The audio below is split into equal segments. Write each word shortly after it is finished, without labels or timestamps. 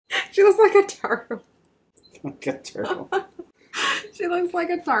She looks like a turtle. Like a turtle. She looks like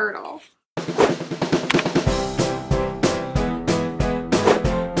a turtle.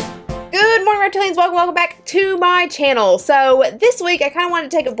 Good morning, reptilians. Welcome back to my channel. So this week I kind of wanted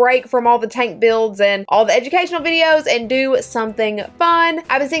to take a break from all the tank builds and all the educational videos and do something fun.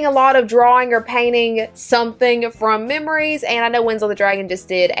 I've been seeing a lot of drawing or painting something from memories, and I know Winslow the Dragon just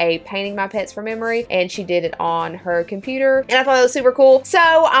did a painting my pets from memory, and she did it on her computer, and I thought that was super cool. So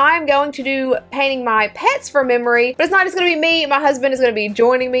I'm going to do painting my pets from memory, but it's not just going to be me. My husband is going to be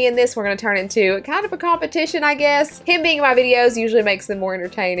joining me in this. We're going to turn into kind of a competition, I guess. Him being in my videos usually makes them more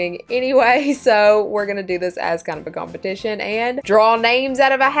entertaining anyway, so we're gonna do this as kind of a competition and draw names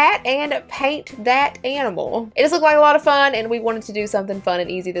out of a hat and paint that animal. It just looked like a lot of fun, and we wanted to do something fun and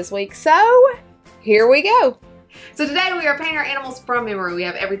easy this week, so here we go. So today we are painting our animals from memory. We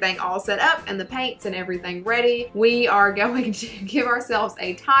have everything all set up and the paints and everything ready. We are going to give ourselves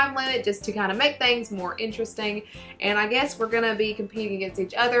a time limit just to kind of make things more interesting. And I guess we're going to be competing against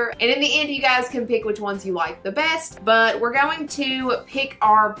each other. And in the end, you guys can pick which ones you like the best. But we're going to pick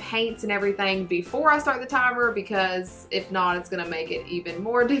our paints and everything before I start the timer, because if not, it's going to make it even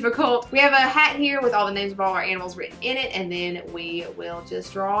more difficult. We have a hat here with all the names of all our animals written in it. And then we will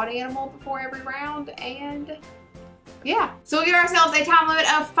just draw an animal before every round, and yeah, so we'll give ourselves a time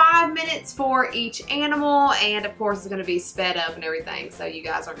limit of 5 minutes for each animal, and of course it's going to be sped up and everything, so you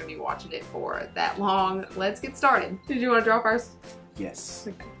guys aren't going to be watching it for that long. Let's get started. Did you want to draw first? Yes.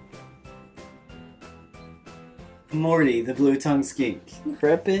 Okay. Morty, the blue-tongued skink,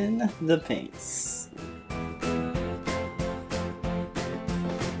 prepping the paints.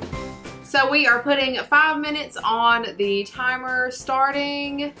 So we are putting 5 minutes on the timer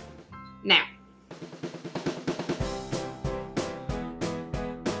starting now.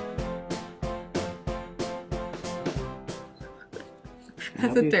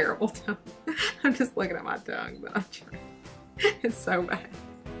 That's a terrible tongue. I'm just looking at my tongue, but I'm trying. It's so bad.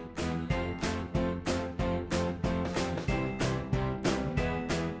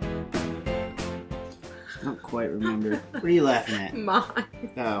 I don't quite remember. What are you laughing at? Mine.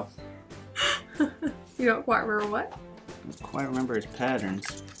 Oh. You don't quite remember what? I don't quite remember his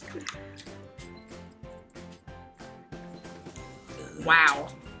patterns. Wow.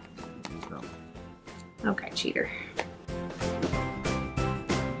 Okay, cheater.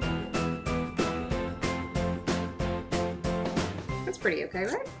 That's pretty okay,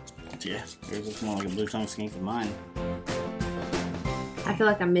 right? Yeah, yours looks more like a blue-tongued skink than mine. I feel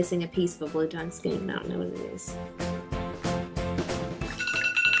like I'm missing a piece of a blue-tongued skink, and I don't know what it is.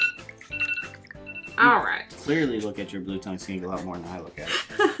 All right. Clearly look at your blue-tongued skink a lot more than I look at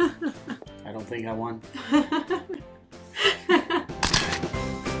it. I don't think I won.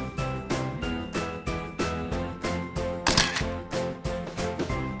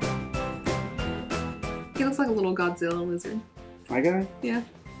 He looks like a little Godzilla lizard. My guy? Yeah. I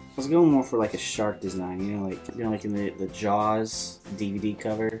was going more for like a shark design, you know, like in the Jaws DVD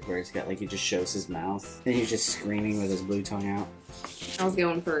cover where it's got like, it just shows his mouth and he's just screaming with his blue tongue out. I was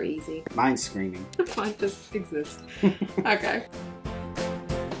going for easy. Mine's screaming. Mine just exists. Okay.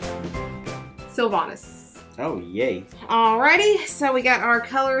 Sylvanus. Oh, yay. Alrighty, so we got our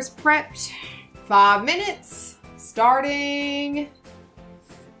colors prepped. 5 minutes. Starting.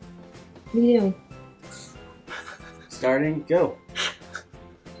 What are you doing? Starting, go.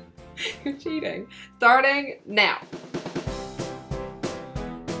 You're cheating. Starting now.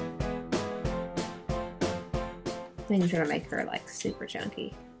 Making sure to make her like super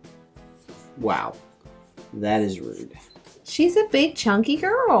chunky. Wow. That is rude. She's a big chunky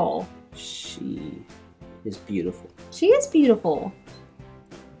girl. She is beautiful. She is beautiful.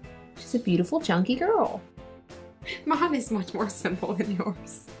 She's a beautiful chunky girl. Mine is much more simple than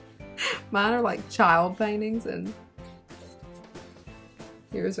yours. Mine are like child paintings, and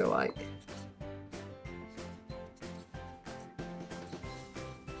yours are like...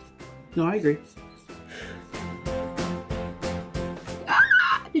 No, I agree.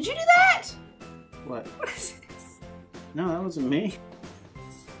 Ah! Did you do that? What? What is this? No, that wasn't me.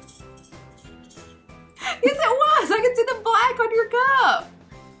 Yes, it was! I can see the black on your cup!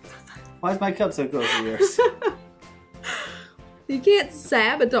 Why is my cup so close to yours? You can't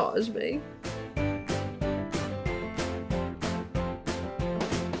sabotage me.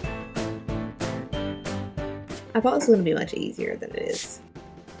 I thought this was going to be much easier than it is.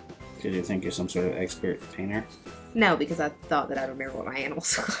 Did you think you're some sort of expert painter? No, because I thought that I'd remember what my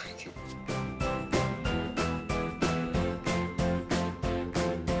animals look like.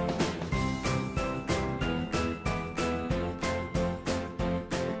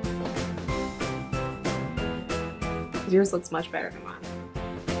 Yours looks much better than mine.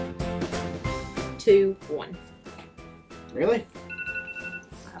 2, 1. Really?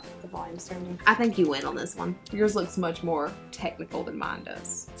 The volume's turning. I think you win on this one. Yours looks much more technical than mine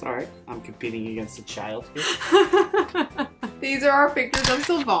does. It's alright. I'm competing against a child here. These are our pictures of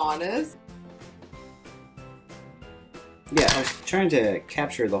Sylvanas. Yeah, I was trying to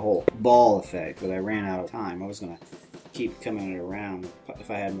capture the whole ball effect, but I ran out of time. I was going to keep coming around if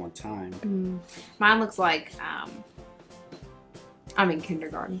I had more time. Mine looks like I'm in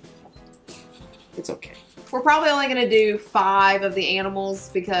kindergarten. It's okay. We're probably only going to do 5 of the animals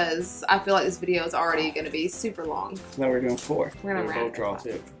because I feel like this video is already going to be super long. Now we're doing 4. We're going to both draw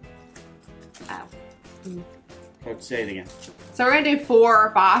 2. Oh. Let's say it again. So we're going to do 4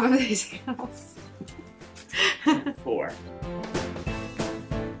 or 5 of these animals. 4.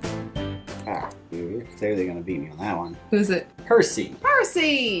 Ah, you're clearly going to beat me on that one. Who's it? Percy.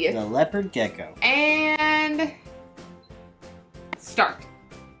 Percy! The leopard gecko. And start.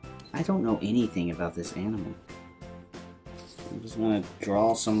 I don't know anything about this animal. I'm just going to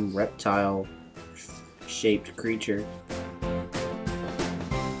draw some reptile-shaped creature.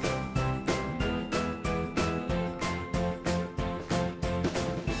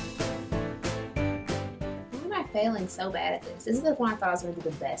 Why am I failing so bad at this? This is the one I thought I was going to be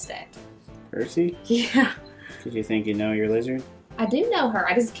the best at. Percy? Yeah. Did you think you know your lizard? I do know her.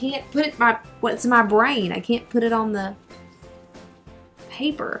 I just can't put it what's in my brain. I can't put it on the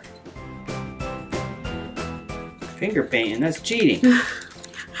paper. Finger painting, that's cheating.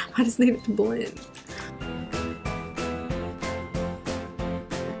 I just need it to blend.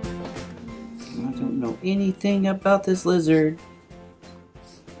 I don't know anything about this lizard.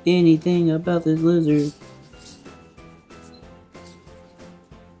 Anything about this lizard.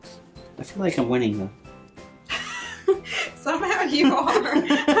 I feel like I'm winning though. Somehow you are.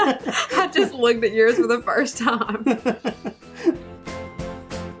 I just looked at yours for the first time.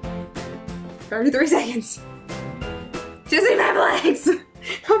 33 seconds. She doesn't even have legs. I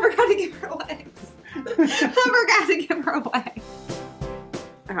forgot to give her legs. I forgot to give her legs.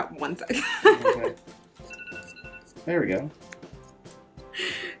 I got 1 second. Okay. There we go.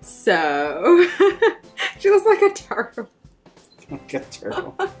 So, she looks like a turtle. Like a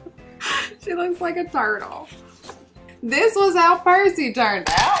turtle. She looks like a turtle. This was how Percy turned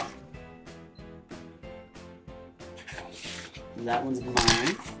out. That one's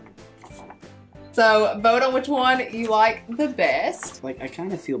mine. So, vote on which one you like the best. Like, I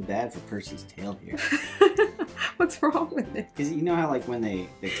kind of feel bad for Percy's tail here. What's wrong with it? Because you know how, like, when the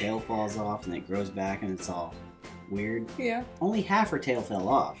tail falls off and it grows back and it's all weird? Yeah. Only half her tail fell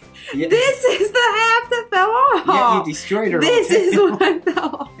off. Yeah. This is the half that fell off. Yeah, you destroyed her. This is what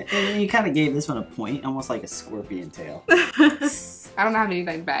fell off. And then you kind of gave this one a point, almost like a scorpion tail. I don't have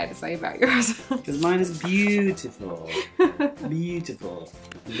anything bad to say about yours. Because mine is beautiful. Beautiful.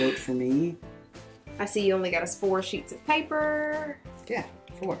 Vote for me. I see you only got us 4 sheets of paper. Yeah,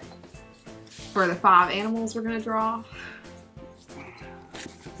 4. For the 5 animals we're going to draw.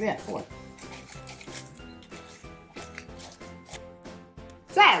 Yeah, 4.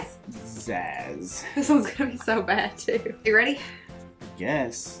 Zaz. Zaz. This one's going to be so bad too. You ready?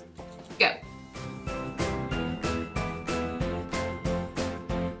 Yes. Go.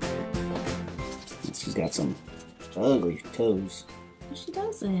 She's got some ugly toes. No, she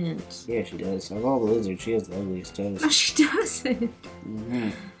doesn't. Yeah, she does. Of all the lizards, she has the ugliest toes. No, she doesn't.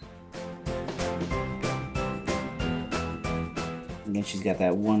 And then she's got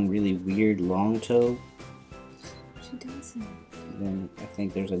that one really weird long toe. She doesn't. And then I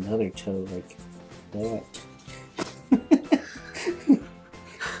think there's another toe like that.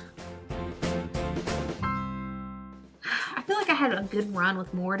 I feel like I had a good run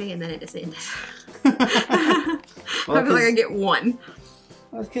with Morty and then it just ended. Well, I feel like I get 1.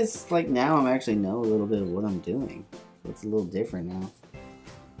 Well, because like now I'm actually know a little bit of what I'm doing. So it's a little different now.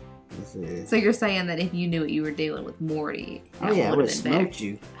 This is... So you're saying that if you knew what you were doing with Morty, Oh yeah, I would have smoked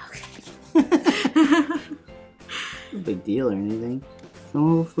you. Okay. No big deal or anything.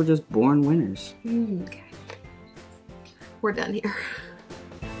 Oh, if we're just born winners. Okay. We're done here.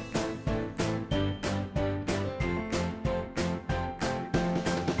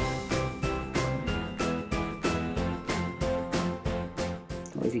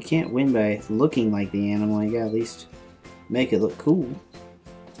 Well, if you can't win by looking like the animal, you gotta at least make it look cool.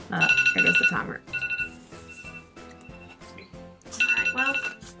 There goes the timer. Alright, well.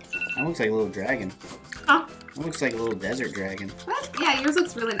 That looks like a little dragon. Huh? That looks like a little desert dragon. What? Yeah, yours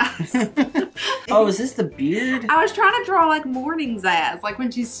looks really nice. Oh, is this the beard? I was trying to draw like morning Zaz, like when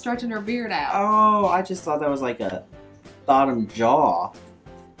she's stretching her beard out. Oh, I just thought that was like a bottom jaw.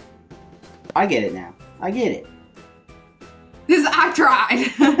 I get it now. I get it. Because I tried.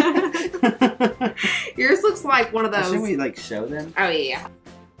 Yours looks like one of those. Shouldn't we like show them? Oh yeah.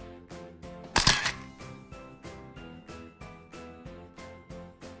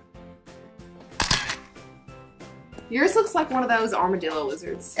 Yours looks like one of those armadillo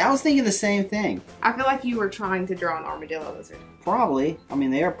lizards. I was thinking the same thing. I feel like you were trying to draw an armadillo lizard. Probably. I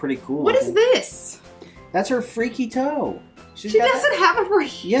mean, they are pretty cool. What is this? That's her freaky toe. She doesn't have a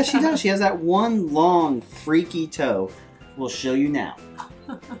freaky toe. Yeah, she does. She has that one long freaky toe. We'll show you now.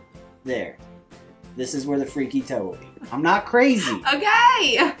 There. This is where the freaky toe will be. I'm not crazy.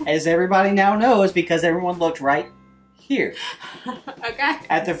 Okay. As everybody now knows, because everyone looked right here. Okay.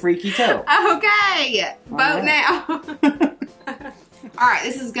 At the freaky toe. Okay. Vote now. Alright,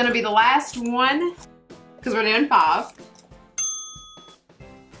 this is going to be the last one. Because we're doing 5.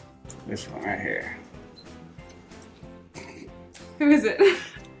 This one right here. Who is it?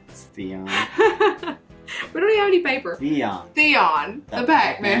 It's Theon. We don't even have any paper. Theon. Theon, the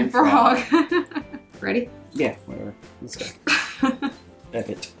Pac-Man frog. Ready? Yeah, whatever. Let's go. F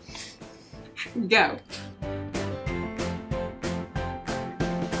it. Go.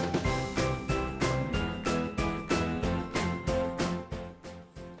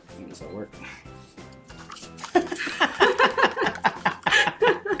 Does that work?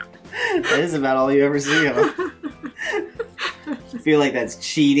 That is about all you ever see of them. I feel like that's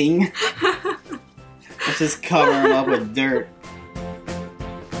cheating. Let's just cover them up with dirt.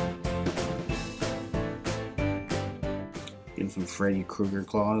 Give him some Freddy Krueger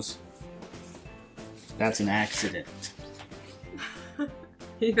claws. That's an accident.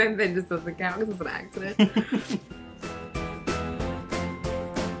 You think that just doesn't count because it's an accident?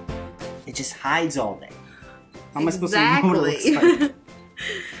 It just hides all day. How am I supposed to know what it looks like?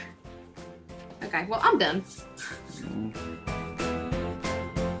 Okay, well, I'm done.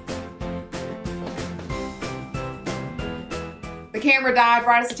 The camera died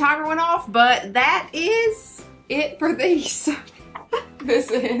right as the timer went off, but that is it for these. This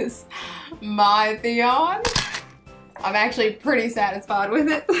is my Theon. I'm actually pretty satisfied with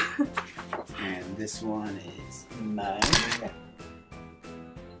it. And this one is mine.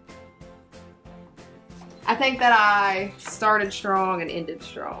 I think that I started strong and ended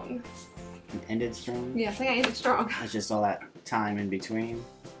strong. It ended strong? Yeah, I think I ended strong. That's just all that time in between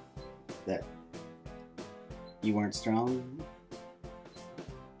that you weren't strong.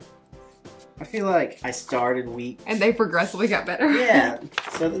 I feel like I started weak. And they progressively got better. Yeah.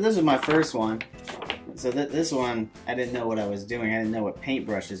 So this was my first one. So this one, I didn't know what I was doing. I didn't know what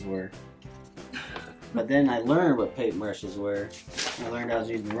paintbrushes were. But then I learned what paintbrushes were. I learned I was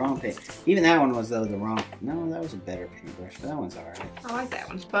using the wrong paint. Even that one was though the wrong. No, that was a better paintbrush. But that one's alright. I like that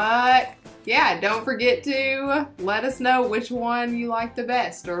one. But yeah, don't forget to let us know which one you like the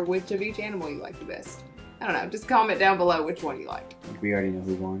best or which of each animal you like the best. I don't know. Just comment down below which one you liked. We already know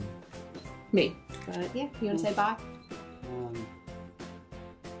who won. Me. But yeah, you want to say bye?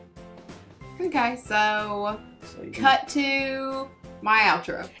 Okay, so cut to my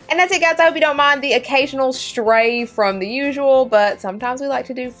outro. And that's it, guys. I hope you don't mind the occasional stray from the usual, but sometimes we like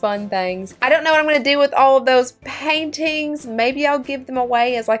to do fun things. I don't know what I'm going to do with all of those paintings. Maybe I'll give them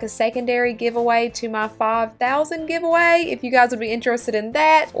away as like a secondary giveaway to my 5,000 giveaway, if you guys would be interested in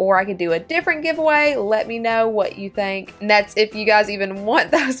that. Or I could do a different giveaway. Let me know what you think. And that's if you guys even want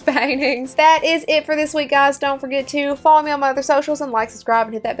those paintings. That is it for this week, guys. Don't forget to follow me on my other socials and like, subscribe,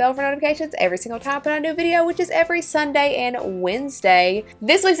 and hit that bell for notifications every single time I put out a new video, which is every Sunday and Wednesday.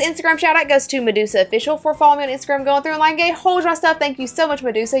 This week's Instagram shout out goes to Medusa Official for following me on Instagram, going through and liking a whole bunch of my stuff. Thank you so much,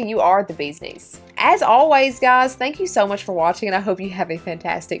 Medusa. You are the bee's knees. As always, guys, thank you so much for watching, and I hope you have a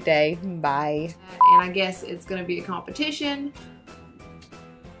fantastic day. Bye. And I guess it's going to be a competition.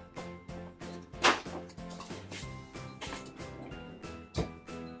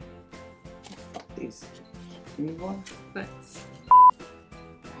 Please. Give me one. Thanks.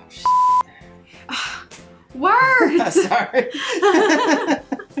 Words! Sorry.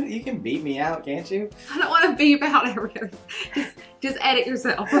 You can beat me out, can't you? I don't want to beep out everything. Just edit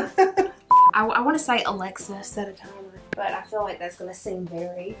yourself. I want to say Alexa, set a timer, but I feel like that's going to seem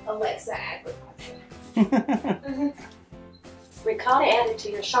very Alexa agriculture. Ricotta added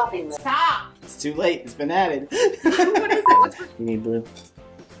to your shopping list. Stop! It's too late. It's been added. What is it? What's You need blue.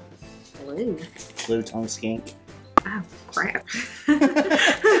 blue? Blue tongue skink. Oh, crap.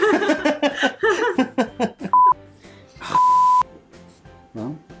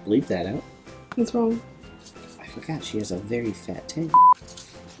 Well, bleep that out. What's wrong? I forgot she has a very fat tail.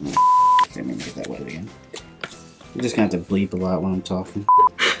 Let me get that wet again. You're just gonna have to bleep a lot when I'm talking.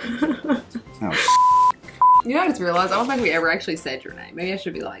 Oh, You know, I just realized I don't think we ever actually said your name. Maybe I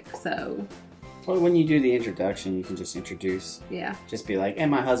should be like, so. well, when you do the introduction, you can just introduce. Yeah. Just be like,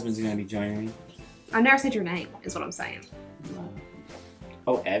 and my husband's gonna be joining me. I never said your name, is what I'm saying.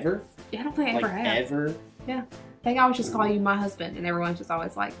 Oh, ever? Yeah, I don't think I ever Like have. ever? Yeah. I think I always just call you my husband, and everyone's just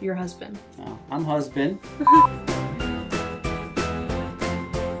always like, your husband. No, I'm husband.